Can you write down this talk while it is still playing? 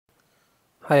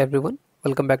Hi everyone,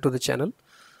 welcome back to the channel.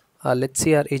 Let's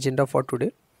see our agenda for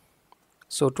today.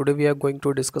 So today we are going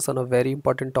to discuss on a very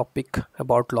important topic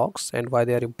about logs and why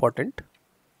they are important.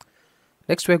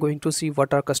 Next we are going to see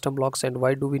what are custom logs and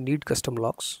why do we need custom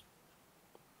logs.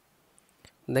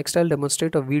 Next I'll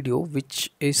demonstrate a video which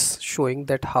is showing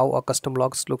that how a custom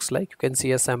logs looks like. You can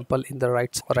see a sample in the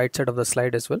right side of the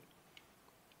slide as well.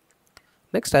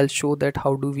 Next I'll show that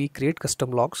how do we create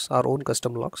custom logs, our own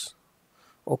custom logs.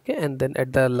 Okay, and then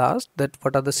at the last, that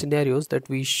what are the scenarios that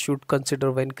we should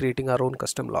consider when creating our own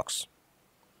custom logs.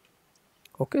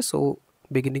 Okay, so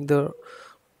beginning the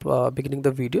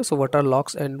video. So what are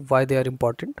logs and why they are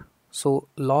important? So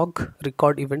log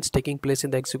record events taking place in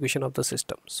the execution of the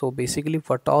system. So basically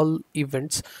what all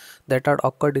events that are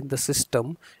occurred in the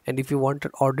system, and if you want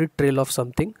an audit trail of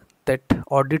something, that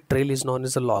audit trail is known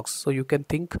as the logs. So you can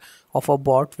think of a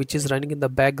bot which is running in the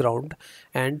background,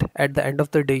 and at the end of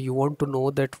the day you want to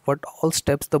know that what all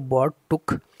steps the bot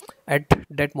took at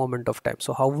that moment of time.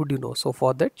 So how would you know? So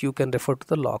for that you can refer to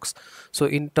the logs. So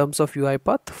in terms of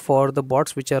UiPath, for the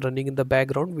bots which are running in the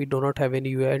background, we do not have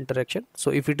any UI interaction.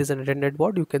 So if it is an attended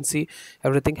bot, you can see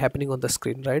everything happening on the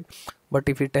screen, right? But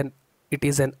if it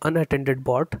is an unattended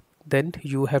bot, then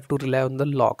you have to rely on the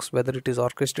logs, whether it is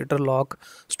orchestrator log,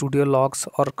 studio logs,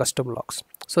 or custom logs.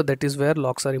 So that is where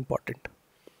logs are important.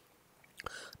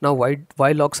 Now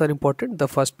why logs are important? The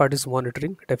first part is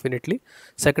monitoring, definitely.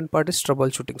 Second part is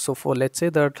troubleshooting. So for, let's say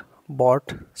that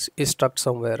bot is stuck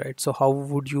somewhere, right? So how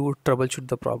would you troubleshoot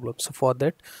the problem? So for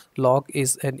that, log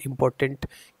is an important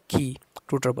key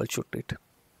to troubleshoot it.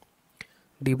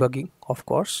 Debugging, of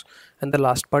course. And the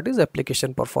last part is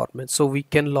application performance. So we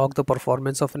can log the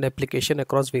performance of an application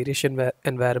across various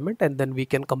environment, and then we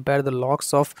can compare the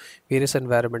logs of various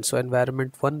environments. So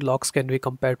environment 1 logs can be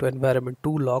compared to environment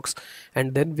 2 logs,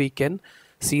 and then we can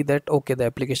see that okay, the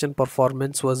application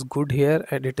performance was good here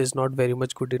and it is not very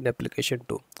much good in application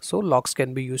 2. So logs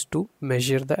can be used to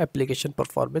measure the application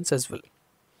performance as well,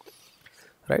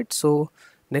 right? So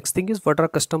next thing is, what are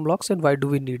custom logs and why do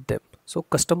we need them? So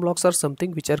custom logs are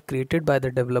something which are created by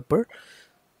the developer,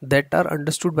 that are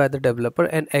understood by the developer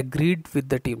and agreed with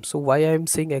the team. So why I am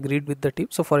saying agreed with the team?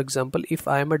 So for example, if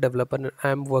I am a developer and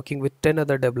I am working with 10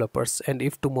 other developers, and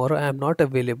if tomorrow I am not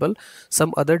available,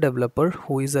 some other developer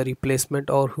who is a replacement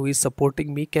or who is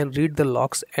supporting me can read the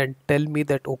logs and tell me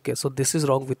that okay, so this is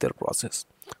wrong with your process.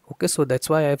 Okay, so that's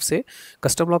why I have say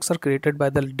custom logs are created by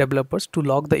the developers to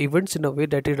log the events in a way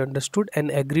that is understood and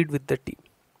agreed with the team.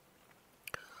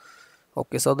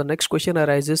 Okay, so the next question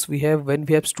arises, when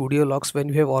we have studio logs, when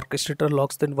we have orchestrator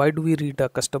logs, then why do we read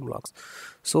custom logs?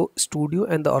 So studio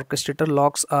and the orchestrator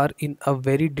logs are in a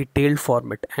very detailed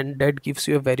format, and that gives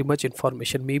you a very much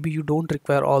information. Maybe you don't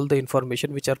require all the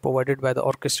information which are provided by the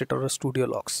orchestrator or studio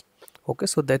logs. Okay,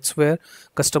 so that's where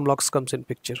custom logs comes in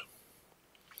picture.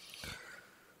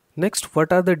 Next,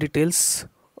 what are the details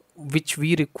which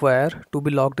we require to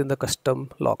be logged in the custom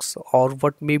logs, or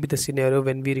what may be the scenario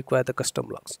when we require the custom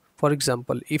logs? For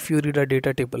example, if you read a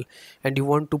data table and you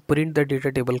want to print the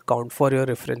data table count for your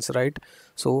reference, right?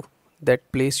 So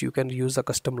that place you can use a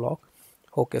custom log.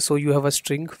 Okay, so you have a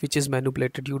string which is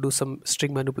manipulated, you do some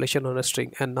string manipulation on a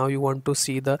string, and now you want to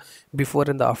see the before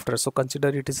and the after. So consider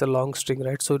it is a long string,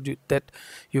 right? So that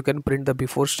you can print the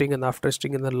before string and after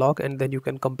string in the log, and then you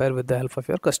can compare with the help of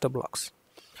your custom logs.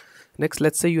 Next,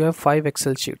 let's say you have 5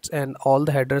 Excel sheets and all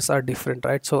the headers are different,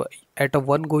 right? So at a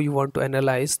one go you want to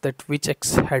analyze that which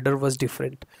header was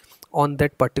different on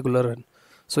that particular run.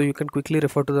 So you can quickly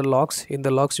refer to the logs. In the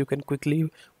logs you can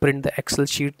quickly print the Excel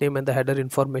sheet name and the header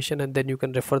information, and then you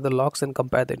can refer the logs and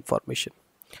compare the information.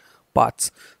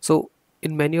 Paths. So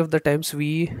in many of the times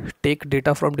we take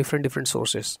data from different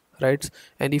sources, right?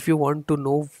 And if you want to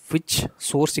know which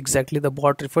source exactly the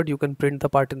bot referred, you can print the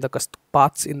path in the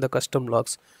paths in the custom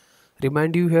logs.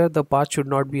 Remind you here, the path should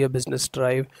not be a business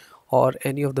drive or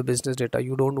any of the business data.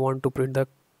 You don't want to print the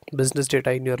business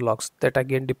data in your logs. That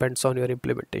again depends on your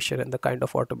implementation and the kind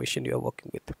of automation you are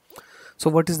working with. So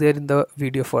what is there in the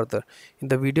video further? In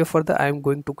the video further, I am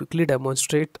going to quickly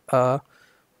demonstrate a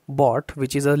bot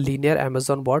which is a linear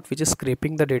Amazon bot which is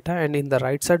scraping the data, and in the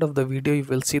right side of the video you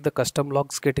will see the custom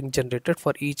logs getting generated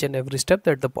for each and every step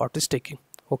that the bot is taking.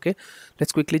 Okay,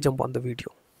 let's quickly jump on the video.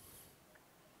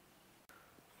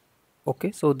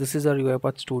 Okay, so this is our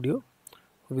UiPath Studio.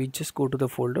 We just go to the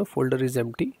folder is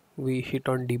empty, we hit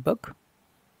on debug.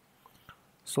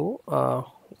 So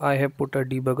I have put a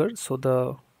debugger, so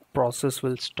the process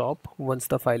will stop once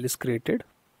the file is created.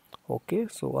 Okay,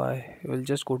 so I will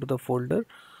just go to the folder.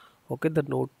 Okay, the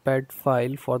notepad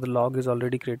file for the log is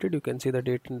already created. You can see the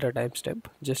date and the timestamp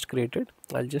just created.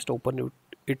 I'll just open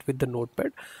it with the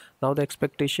notepad. Now the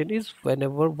expectation is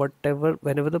whenever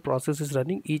the process is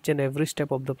running, each and every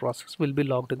step of the process will be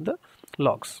logged in the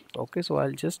logs. Okay, so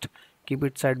I'll just keep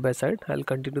it side by side. I'll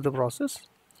continue the process.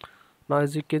 Now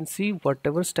as you can see,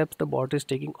 whatever steps the bot is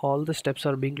taking, all the steps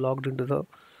are being logged into the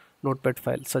notepad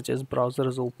file, such as browser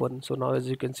is open. So now as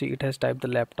you can see, it has typed the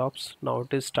laptops. Now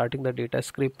it is starting the data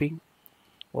scraping.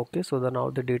 Okay, so now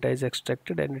the data is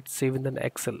extracted and it's saved in an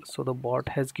Excel. So the bot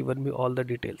has given me all the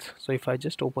details. So if I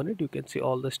just open it, you can see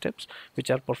all the steps which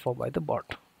are performed by the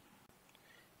bot.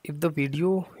 If the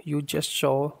video you just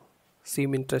saw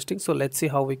seem interesting, so let's see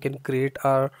how we can create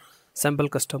our sample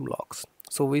custom logs.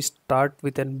 So we start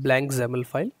with a blank XAML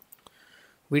file.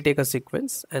 We take a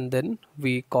sequence and then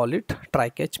we call it try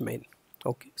catch main.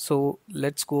 Okay, so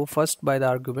let's go first by the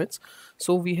arguments.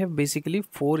 So we have basically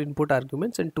 4 input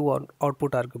arguments and 2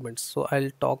 output arguments. So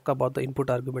I'll talk about the input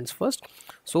arguments first.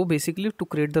 So basically, to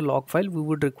create the log file, we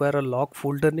would require a log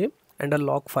folder name and a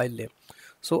log file name.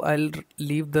 So I'll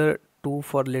leave the 2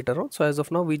 for later on. So as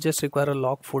of now, we just require a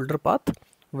log folder path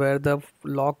where the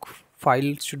log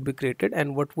file should be created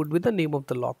and what would be the name of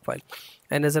the log file.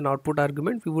 And as an output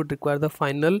argument, we would require the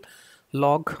final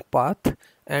log path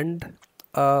and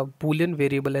a boolean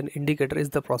variable and indicator is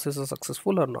the process is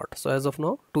successful or not. So as of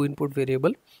now, 2 input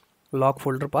variable, log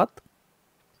folder path,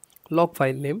 log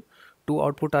file name, 2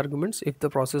 output arguments if the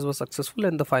process was successful,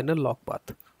 and the final log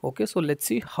path. Okay, so let's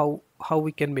see how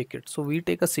we can make it. So we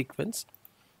take a sequence.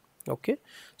 Okay,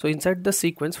 so inside the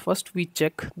sequence, first we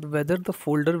check whether the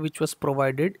folder which was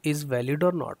provided is valid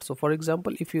or not. So for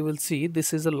example, if you will see,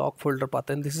 this is a log folder path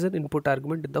and this is an input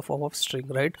argument in the form of string,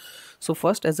 right? So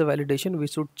first, as a validation, we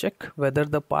should check whether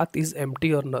the path is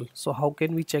empty or null. So how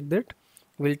can we check that?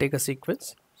 We'll take a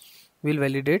sequence, we'll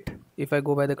validate. If I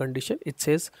go by the condition, it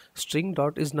says string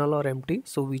dot is null or empty.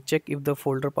 So we check if the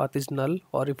folder path is null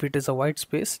or if it is a white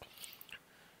space.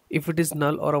 If it is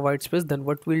null or a white space, then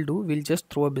what we'll do, we'll just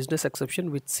throw a business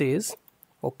exception which says,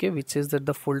 okay, which says that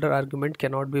the folder argument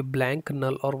cannot be blank,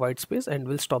 null or white space, and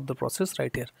we'll stop the process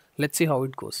right here. Let's see how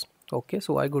it goes. Okay,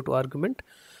 so I go to argument.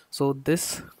 So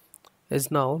this is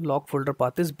now log folder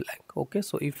path is blank. Okay,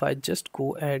 so if I just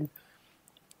go and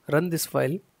run this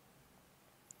file,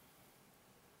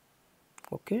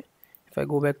 okay, if I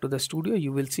go back to the studio,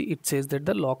 you will see it says that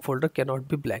the log folder cannot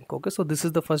be blank. Okay, so this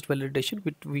is the first validation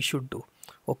which we should do.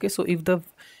 Okay, so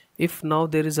if now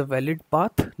there is a valid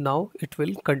path, now it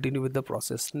will continue with the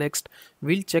process. Next,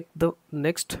 we'll check the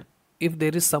next if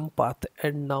there is some path,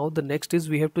 and now the next is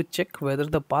we have to check whether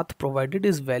the path provided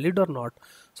is valid or not.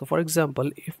 So for example,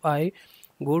 if I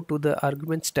go to the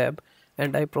arguments tab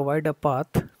and I provide a path,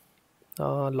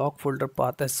 log folder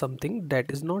path as something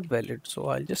that is not valid, so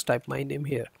I'll just type my name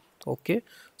here. Okay,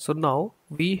 so now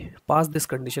we pass this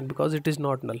condition because it is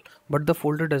not null, but the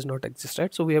folder does not exist,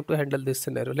 right? So we have to handle this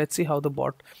scenario. Let's see how the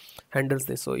bot handles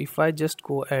this. So if I just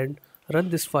go and run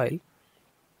this file,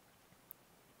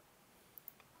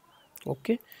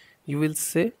 okay, you will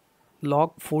say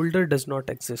log folder does not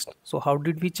exist. So how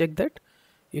did we check that?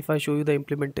 If I show you the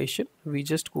implementation, we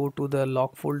just go to the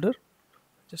log folder,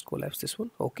 just collapse this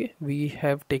one. Okay, we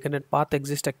have taken a path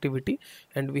exist activity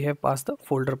and we have passed the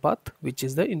folder path, which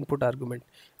is the input argument.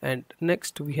 And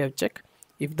next we have check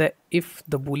if the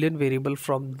boolean variable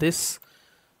from this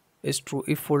is true,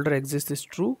 if folder exists is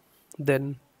true,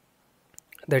 then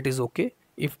that is okay.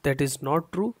 If that is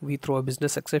not true, we throw a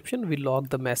business exception, we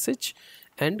log the message,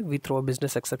 and we throw a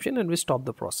business exception and we stop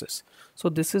the process. So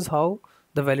this is how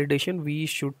the validation we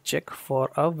should check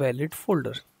for a valid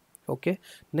folder. Okay,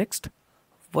 next,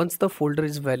 once the folder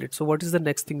is valid, so what is the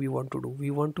next thing we want to do?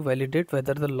 We want to validate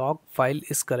whether the log file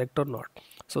is correct or not.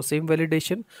 So same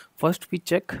validation, first we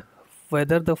check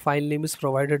whether the file name is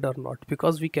provided or not,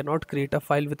 because we cannot create a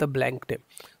file with a blank name.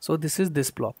 So this is this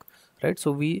block, right?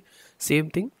 So we same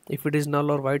thing, if it is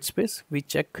null or white space, we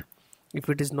check. If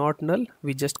it is not null,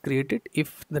 we just create it.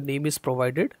 If the name is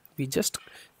provided, we just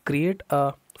create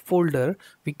a folder,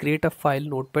 we create a file,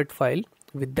 notepad file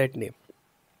with that name.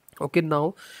 Okay,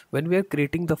 now when we are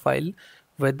creating the file,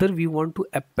 whether we want to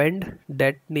append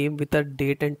that name with a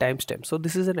date and timestamp. So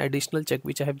this is an additional check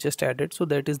which I have just added. So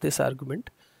that is this argument,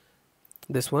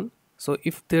 this one. So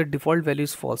if their default value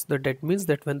is false, that means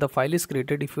that when the file is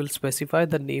created, if you will specify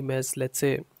the name as, let's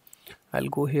say, I'll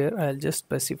go here, I'll just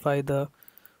specify the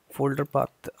folder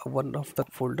path, one of the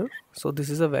folder. So this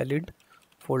is a valid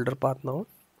folder path now.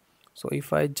 So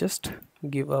if I just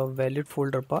give a valid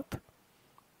folder path,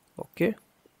 okay,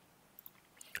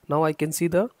 now I can see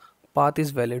the path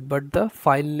is valid, but the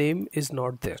file name is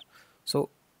not there. So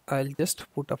I'll just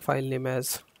put a file name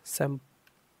as sample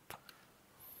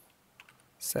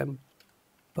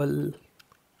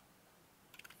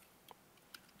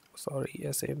sorry,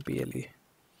 sample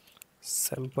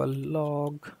sample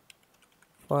log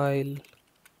file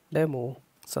demo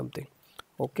something.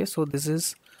 Okay, so this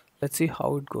is, let's see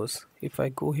how it goes. If I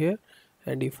go here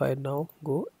and if I now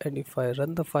go and if I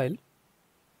run the file,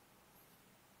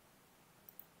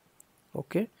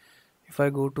 okay, if I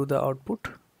go to the output,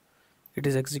 it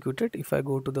is executed. If I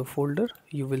go to the folder,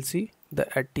 you will see the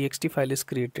txt file is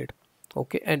created.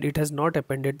 Okay, and it has not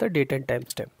appended the date and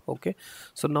timestamp. Okay,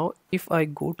 so now if I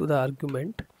go to the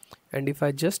argument and if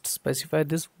I just specify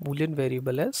this boolean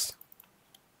variable as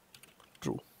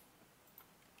true,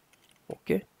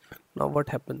 okay, now what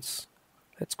happens?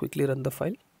 Let's quickly run the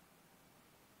file.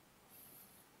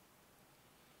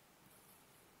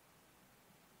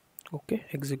 Okay,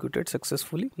 executed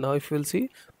successfully. Now if you will see,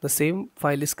 the same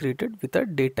file is created with a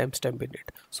date timestamp in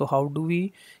it. So how do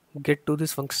we get to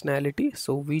this functionality?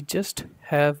 So we just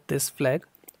have this flag,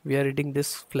 we are reading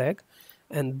this flag,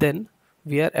 and then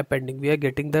we are appending, we are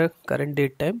getting the current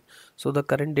date time. So the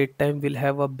current date time will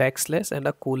have a backslash and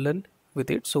a colon with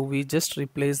it. So we just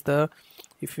replace the,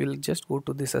 if you'll just go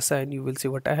to this assign, you will see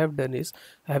what I have done is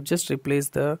I have just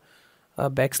replaced the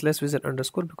backslash with an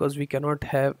underscore, because we cannot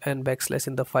have an backslash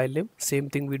in the file name. Same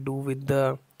thing we do with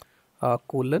the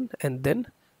colon, and then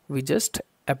we just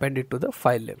append it to the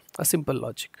file name, a simple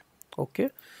logic. Okay,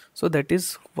 so that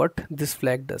is what this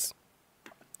flag does.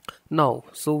 Now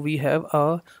so we have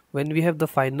when we have the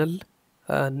final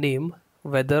name,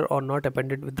 whether or not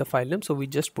appended with the file name, so we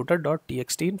just put a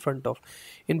 .txt in front of,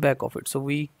 in back of it. So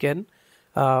we can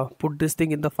put this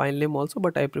thing in the file name also,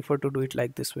 but I prefer to do it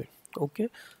like this way. Okay,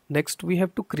 next we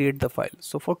have to create the file.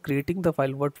 So for creating the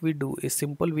file, what we do is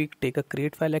simple. We take a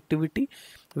create file activity,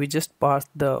 we just pass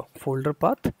the folder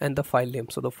path and the file name.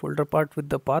 So the folder path with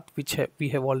the path which we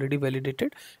have already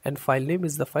validated, and file name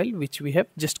is the file which we have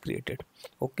just created.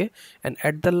 Okay, and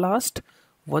at the last,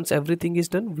 once everything is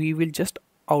done, we will just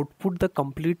output the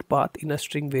complete path in a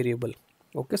string variable.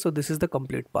 Okay, so this is the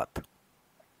complete path.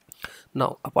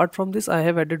 Now apart from this, I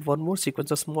have added one more sequence,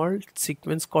 a small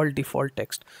sequence called default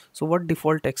text. So what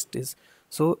default text is,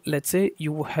 so let's say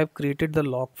you have created the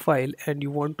log file and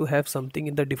you want to have something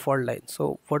in the default line.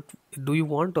 So what do you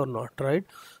want or not, right?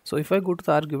 So if I go to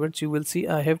the arguments, you will see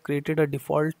I have created a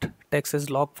default text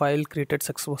as log file created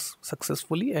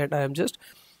successfully, and I am just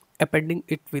appending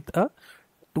it with a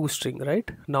toString,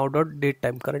 right? Now dot date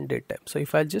time, current date time. So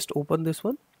if I just open this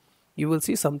one, you will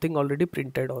see something already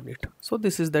printed on it. So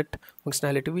this is that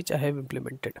functionality which I have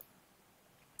implemented.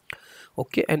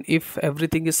 Okay, and if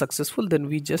everything is successful, then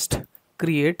we just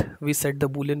create, we set the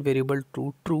boolean variable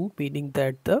to true, meaning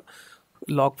that the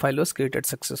log file was created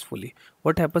successfully.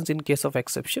 What happens in case of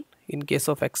exception? In case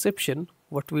of exception,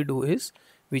 what we do is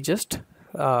we just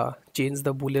change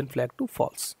the boolean flag to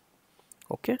false.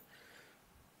 Okay,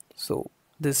 so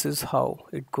this is how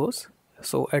it goes.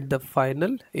 So at the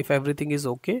final, if everything is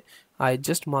okay, I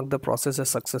just mark the process as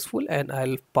successful and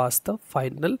I'll pass the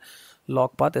final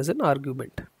log path as an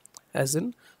argument, as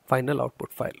in final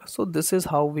output file. So this is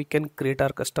how we can create our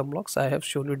custom logs. I have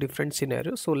shown you different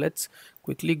scenarios, so let's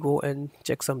quickly go and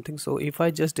check something. So if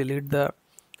I just delete the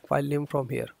file name from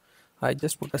here, I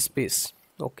just put a space.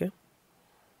 Okay,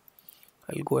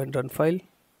 I'll go and run file.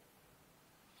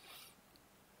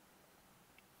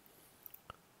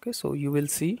 Okay, so you will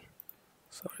see,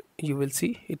 you will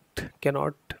see it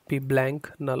cannot be blank,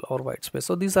 null or white space.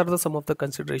 So these are the some of the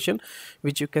consideration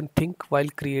which you can think while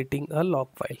creating a log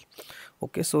file.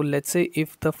 Okay, so let's say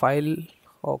if the file,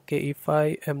 okay, if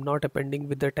I am not appending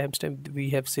with the timestamp, we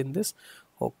have seen this.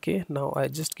 Okay, now I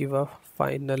just give a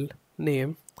final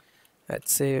name.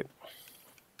 Let's say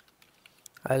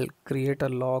I'll create a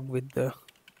log with the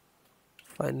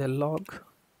final log.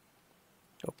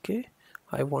 Okay,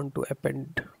 I want to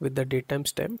append with the date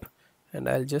timestamp, and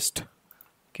I'll just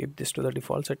keep this to the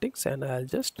default settings and I'll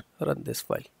just run this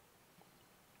file.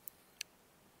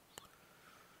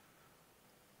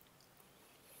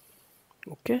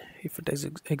 Okay, if it is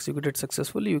executed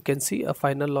successfully, you can see a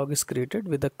final log is created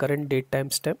with the current date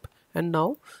timestamp, and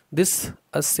now this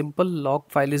a simple log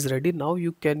file is ready. Now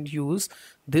you can use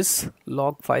this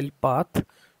log file path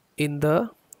in the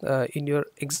in your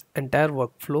entire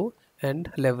workflow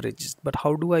and leverage it. But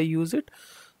how do I use it?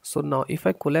 So now if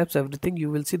I collapse everything, you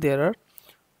will see there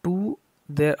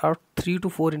are 3 to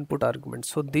 4 input arguments.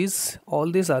 So these, all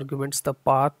these arguments, the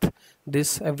path,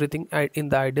 this everything in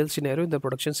the ideal scenario, in the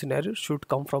production scenario, should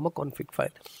come from a config file.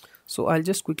 So I'll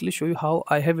just quickly show you how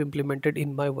I have implemented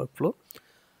in my workflow.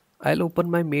 I'll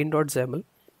open my main.xaml.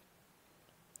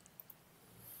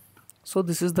 So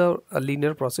this is the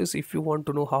linear process. If you want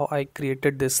to know how I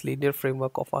created this linear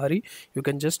framework of RE, you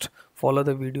can just follow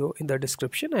the video in the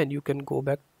description and you can go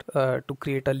back to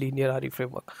create a linear RE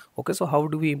framework. Okay, so how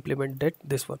do we implement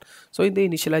this one? So in the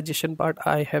initialization part,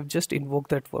 I have just invoked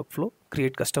that workflow,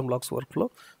 create custom logs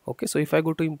workflow. Okay, so if I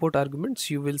go to import arguments,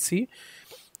 you will see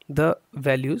the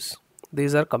values.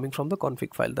 These are coming from the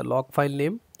config file. The log file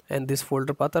name and this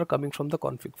folder path are coming from the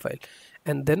config file,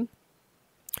 and then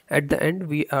at the end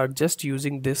we are just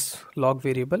using this log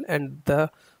variable, and the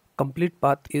complete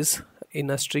path is in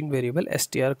a string variable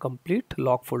str complete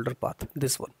log folder path,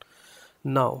 this one.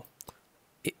 Now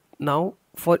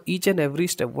for each and every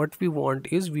step, what we want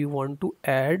is we want to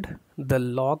add the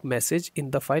log message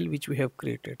in the file which we have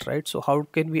created, right? So how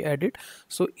can we add it?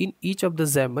 So in each of the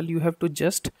XAML you have to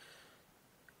just,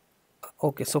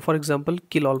 okay, so for example,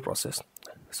 kill all process.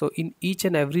 So in each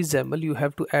and every XAML you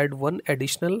have to add one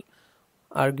additional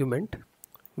argument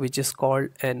which is called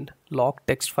an log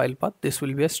text file path. This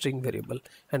will be a string variable,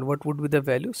 and what would be the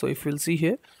value? So if you'll see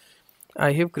here,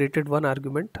 I have created one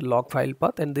argument log file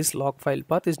path, and this log file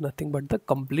path is nothing but the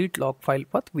complete log file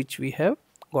path which we have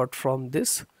got from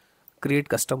this create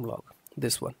custom log,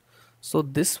 this one. So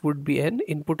this would be an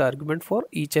input argument for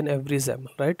each and every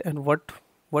XAML, right? And what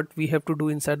we have to do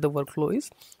inside the workflow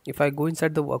is, if I go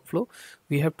inside the workflow,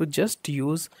 we have to just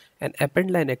use an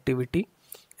append line activity,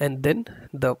 and then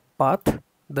the path,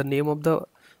 the name of the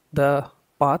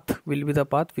path will be the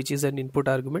path which is an input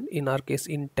argument, in our case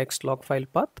in text log file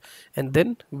path, and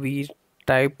then we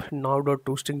type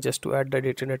now.toString just to add the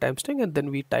date in a time string, and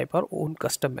then we type our own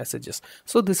custom messages.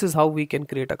 So this is how we can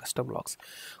create a custom logs.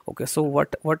 Okay, so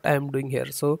what I am doing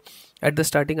here, so at the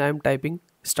starting I am typing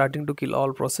starting to kill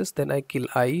all process, then I kill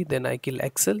I, then I kill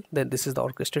Excel, then this is the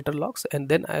orchestrator logs, and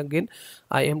then again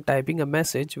I am typing a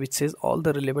message which says all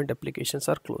the relevant applications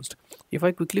are closed. If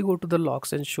I quickly go to the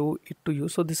logs and show it to you,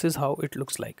 so this is how it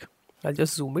looks like. I'll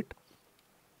just zoom it.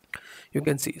 You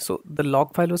can see, so the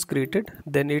log file was created,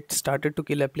 then it started to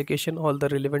kill application, all the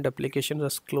relevant applications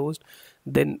was closed.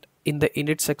 Then in the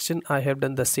init section I have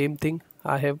done the same thing.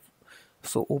 I have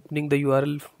so opening the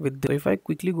URL with the, so if I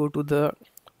quickly go to the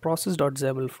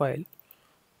process.xaml file,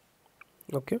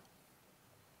 okay,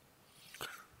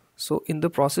 so in the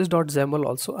process.xaml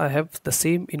also I have the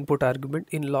same input argument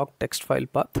in log text file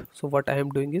path. So what I am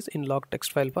doing is in log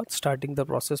text file path, starting the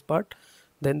process part,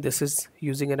 then this is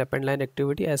using an append line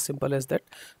activity, as simple as that.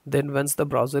 Then once the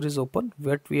browser is open,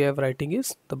 what we are writing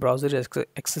is the browser is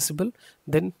accessible,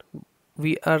 then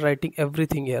we are writing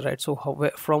everything here, right?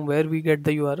 So from where we get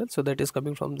the URL, so that is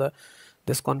coming from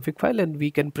this config file, and we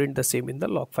can print the same in the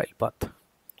log file path.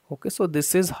 Okay, so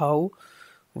this is how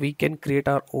we can create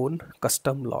our own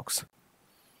custom logs.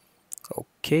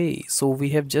 Okay, so we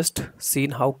have just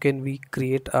seen how can we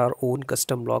create our own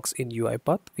custom logs in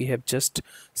UiPath. We have just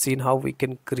seen how we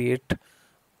can create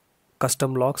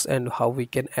custom logs and how we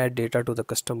can add data to the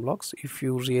custom logs. If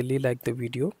you really like the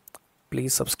video,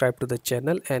 please subscribe to the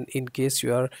channel, and in case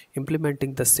you are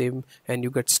implementing the same and you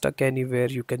get stuck anywhere,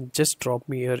 you can just drop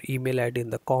me your email ID in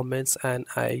the comments and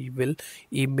I will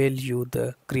email you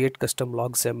the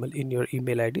CreateCustomLog.xaml in your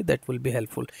email ID. That will be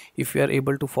helpful. If you are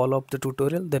able to follow up the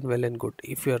tutorial, then well and good.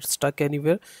 If you are stuck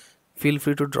anywhere, feel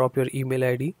free to drop your email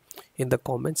ID in the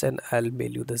comments and I'll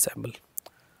mail you the XAML.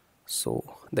 So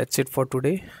that's it for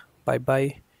today. Bye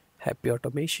bye. Happy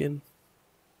automation.